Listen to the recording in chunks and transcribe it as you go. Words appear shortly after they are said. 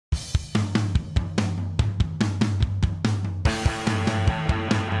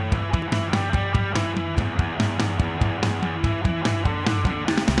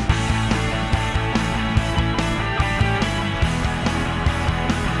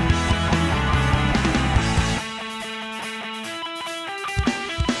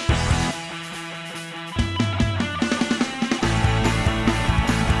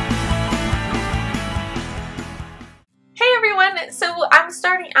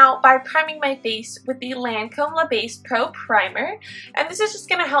out by priming my face with the Lancome Beige Pro Primer, and this is just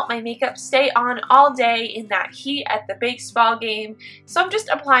going to help my makeup stay on all day in that heat at the baseball game, so I'm just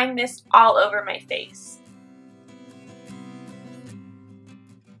applying this all over my face.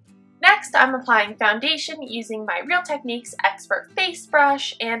 Next, I'm applying foundation using my Real Techniques Expert Face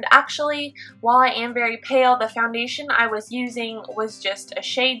Brush, and actually, while I am very pale, the foundation I was using was just a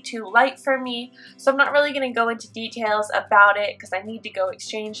shade too light for me, so I'm not really going to go into details about it because I need to go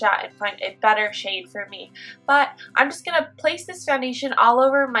exchange that and find a better shade for me. But I'm just going to place this foundation all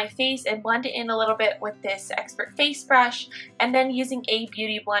over my face and blend it in a little bit with this Expert Face Brush, and then using a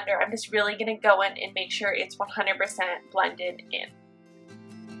Beauty Blender, I'm just really going to go in and make sure it's 100% blended in.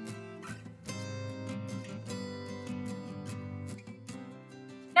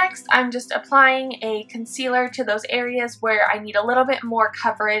 Next, I'm just applying a concealer to those areas where I need a little bit more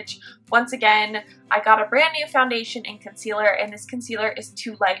coverage. Once again, I got a brand new foundation and concealer, and this concealer is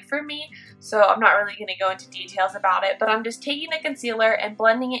too light for me, so I'm not really going to go into details about it, but I'm just taking the concealer and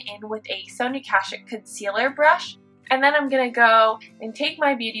blending it in with a Sonia Kashuk concealer brush, and then I'm going to go and take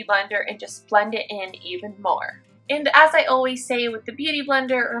my Beauty Blender and just blend it in even more. And as I always say with the Beauty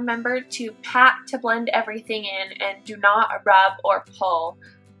Blender, remember to pat to blend everything in and do not rub or pull,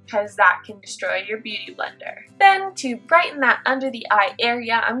 because that can destroy your Beauty Blender. Then to brighten that under the eye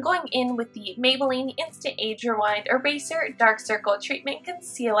area, I'm going in with the Maybelline Instant Age Rewind Eraser Dark Circle Treatment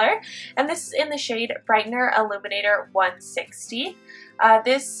Concealer, and this is in the shade Brightener Illuminator 160.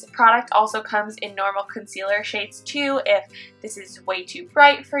 This product also comes in normal concealer shades too if this is way too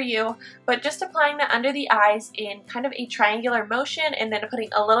bright for you, but just applying that under the eyes in kind of a triangular motion and then putting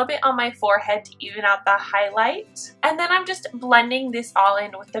a little bit on my forehead to even out the highlight. And then I'm just blending this all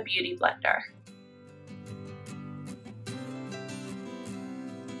in with the Beauty Blender.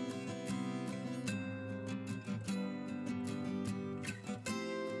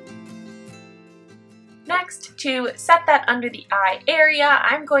 Next, to set that under the eye area,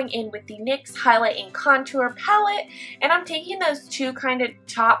 I'm going in with the NYX Highlight and Contour Palette, and I'm taking those two kind of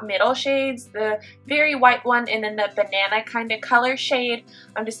top middle shades, the very white one and then the banana kind of color shade.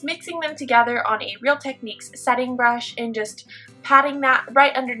 I'm just mixing them together on a Real Techniques setting brush and just patting that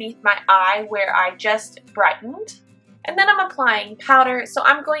right underneath my eye where I just brightened. And then I'm applying powder, so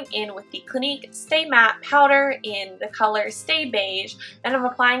I'm going in with the Clinique Stay Matte Powder in the color Stay Beige, and I'm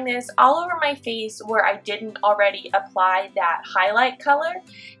applying this all over my face where I didn't already apply that highlight color,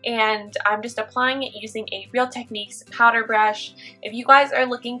 and I'm just applying it using a Real Techniques powder brush. If you guys are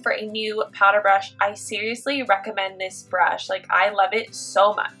looking for a new powder brush, I seriously recommend this brush. Like, I love it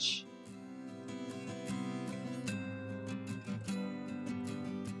so much.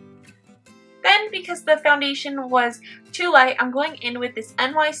 Then, because the foundation was too light, I'm going in with this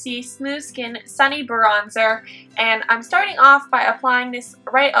NYC Smooth Skin Sunny Bronzer, and I'm starting off by applying this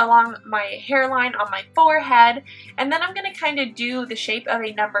right along my hairline on my forehead, and then I'm going to kind of do the shape of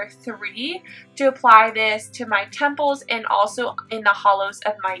a number 3 to apply this to my temples and also in the hollows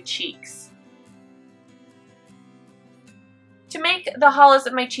of my cheeks. To make the hollows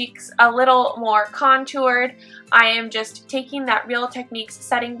of my cheeks a little more contoured, I am just taking that Real Techniques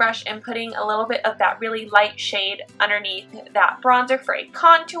setting brush and putting a little bit of that really light shade underneath that bronzer for a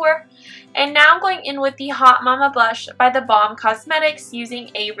contour. And now I'm going in with the Hot Mama Blush by the Balm Cosmetics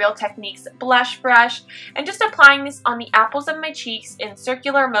using a Real Techniques blush brush and just applying this on the apples of my cheeks in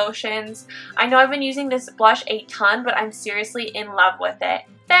circular motions. I know I've been using this blush a ton, but I'm seriously in love with it.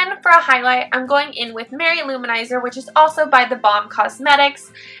 Then for a highlight, I'm going in with Mary Luminizer, which is also by the Balm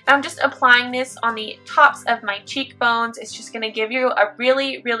Cosmetics. And I'm just applying this on the tops of my cheekbones. It's just going to give you a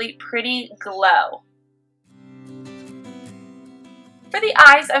really, really pretty glow. For the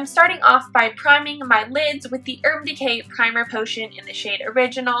eyes, I'm starting off by priming my lids with the Decay Primer Potion in the shade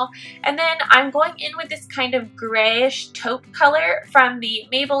Original, and then I'm going in with this kind of grayish taupe color from the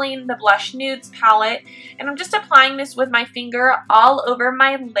Maybelline The Blush Nudes palette, and I'm just applying this with my finger all over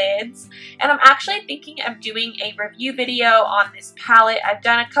my lids, and I'm actually thinking of doing a review video on this palette. I've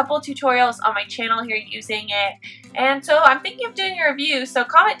done a couple tutorials on my channel here using it, and so I'm thinking of doing a review, so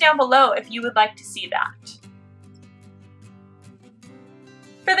comment down below if you would like to see that.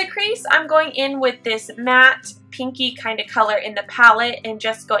 For the crease, I'm going in with this matte pinky kind of color in the palette and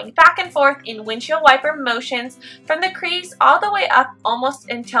just going back and forth in windshield wiper motions from the crease all the way up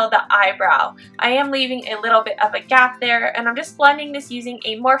almost until the eyebrow. I am leaving a little bit of a gap there, and I'm just blending this using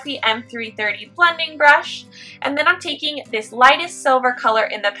a Morphe M330 blending brush. And then I'm taking this lightest silver color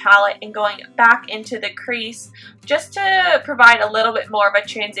in the palette and going back into the crease just to provide a little bit more of a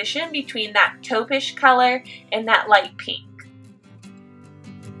transition between that taupe-ish color and that light pink.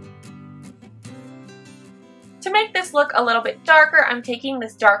 To To make this look a little bit darker, I'm taking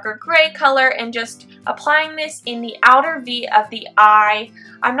this darker gray color and just applying this in the outer V of the eye.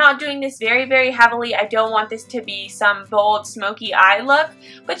 I'm not doing this very, very heavily. I don't want this to be some bold, smoky eye look,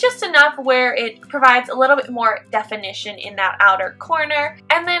 but just enough where it provides a little bit more definition in that outer corner.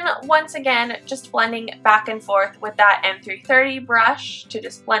 And then once again, just blending back and forth with that M330 brush to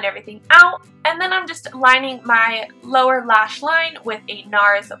just blend everything out. And then I'm just lining my lower lash line with a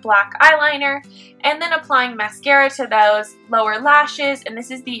NARS black eyeliner and then applying mascara to those lower lashes. And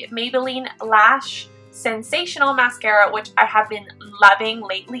this is the Maybelline Lash Sensational mascara, which I have been loving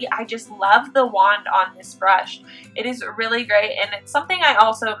lately. I just love the wand on this brush. It is really great, and it's something I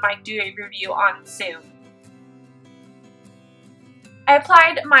also might do a review on soon. I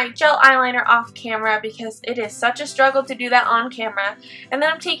applied my gel eyeliner off camera because it is such a struggle to do that on camera, and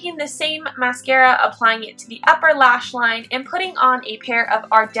then I'm taking the same mascara, applying it to the upper lash line, and putting on a pair of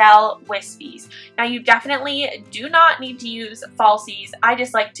Ardell Wispies. Now you definitely do not need to use falsies. I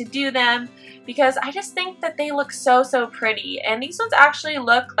just like to do them because I just think that they look so pretty, and these ones actually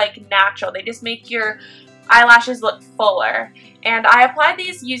look like natural. They just make your eyelashes look fuller, and I applied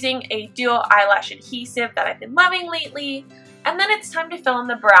these using a dual eyelash adhesive that I've been loving lately. And then it's time to fill in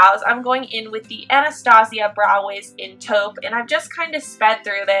the brows. I'm going in with the Anastasia Brow Wiz in taupe, and I've just kind of sped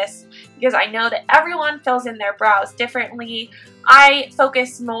through this because I know that everyone fills in their brows differently. I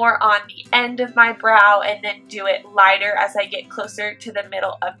focus more on the end of my brow and then do it lighter as I get closer to the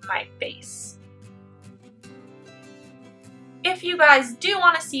middle of my face. If you guys do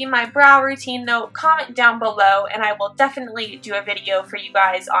want to see my brow routine though, comment down below and I will definitely do a video for you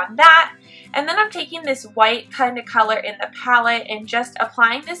guys on that. And then I'm taking this white kind of color in the palette and just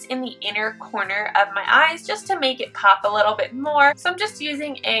applying this in the inner corner of my eyes just to make it pop a little bit more. So I'm just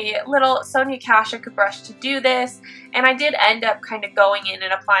using a little Sonia Kashuk brush to do this, and I did end up kind of going in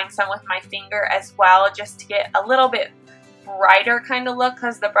and applying some with my finger as well just to get a little bit brighter kind of look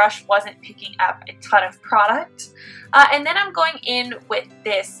because the brush wasn't picking up a ton of product. And then I'm going in with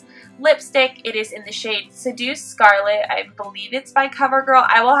this lipstick. It is in the shade Seduce Scarlet. I believe it's by CoverGirl.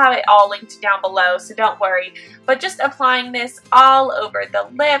 I will have it all linked down below, so don't worry. But just applying this all over the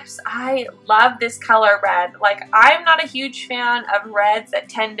lips. I love this color red. Like, I'm not a huge fan of reds that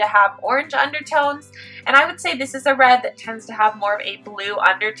tend to have orange undertones, and I would say this is a red that tends to have more of a blue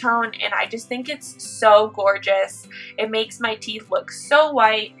undertone, and I just think it's so gorgeous. It makes my teeth look so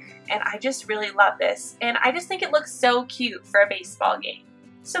white, and I just really love this. And I just think it looks so cute for a baseball game.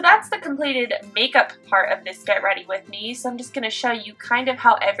 So that's the completed makeup part of this Get Ready With Me. So I'm just going to show you kind of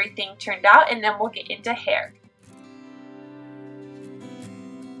how everything turned out, and then we'll get into hair.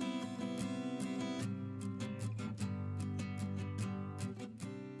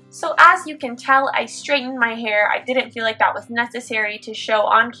 So as you can tell, I straightened my hair. I didn't feel like that was necessary to show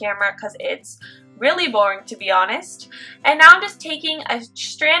on camera because it's really boring, to be honest. And now I'm just taking a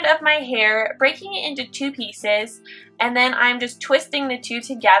strand of my hair, breaking it into two pieces, and then I'm just twisting the two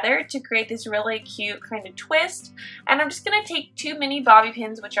together to create this really cute kind of twist. And I'm just going to take two mini bobby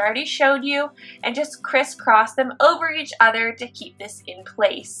pins, which I already showed you, and just crisscross them over each other to keep this in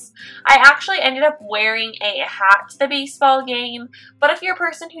place. I actually ended up wearing a hat to the baseball game, but if you're a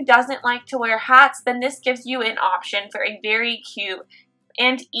person who doesn't like to wear hats, then this gives you an option for a very cute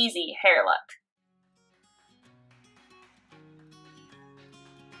and easy hair look.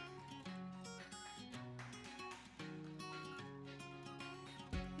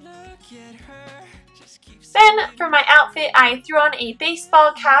 Then for my outfit, I threw on a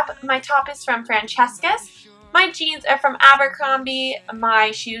baseball cap. My top is from Francesca's. My jeans are from Abercrombie.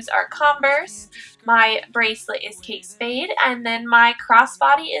 My shoes are Converse. My bracelet is Kate Spade. And then my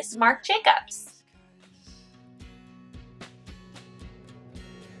crossbody is Marc Jacobs.